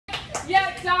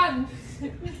done.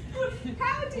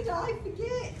 How did I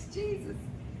forget? Jesus.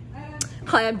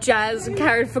 Hi, I'm Jazz.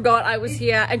 Karen forgot I was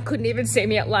here and couldn't even see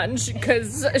me at lunch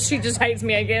because she just hates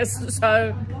me, I guess.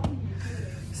 So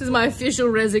this is my official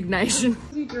resignation.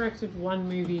 You directed one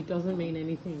movie doesn't mean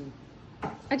anything.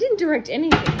 I didn't direct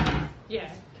anything.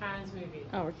 Yeah, Karen's movie.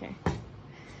 Oh, okay.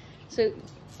 So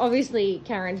obviously,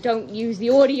 Karen, don't use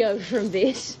the audio from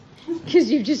this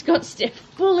because you've just got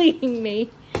Steph bullying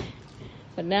me.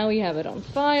 But now we have it on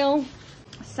file.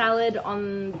 Salad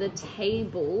on the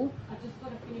table. I just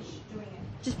gotta finish doing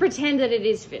it. Just pretend that it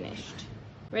is finished.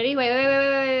 Ready?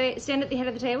 Wait. Stand at the head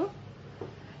of the table.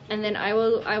 And then I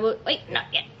will, wait, not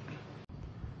yet.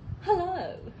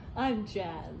 Hello, I'm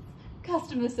Jazz,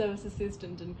 customer service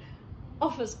assistant and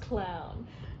office clown.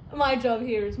 My job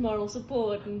here is moral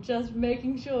support and just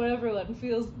making sure everyone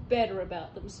feels better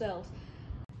about themselves.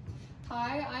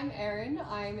 Hi, I'm Erin.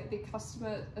 I'm the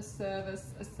customer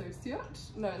service associate.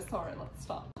 No, sorry, let's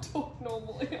start. Talk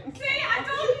normally. See, I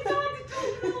told you not to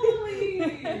talk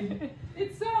normally.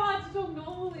 It's so hard to talk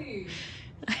normally.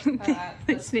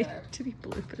 This needs to be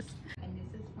bloopers. And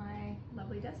this is my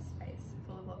lovely desk space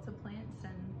full of lots of plants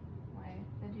and my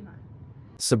Vegemite.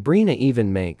 Sabrina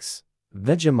even makes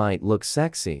Vegemite look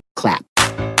sexy. Clap.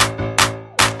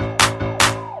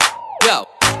 Go.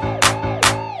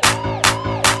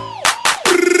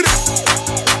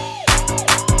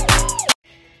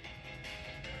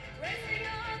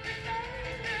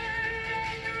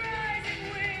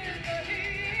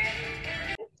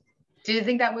 Did you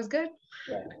think that was good?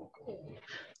 Yeah.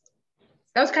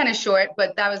 That was kind of short,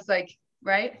 but that was like,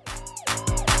 right?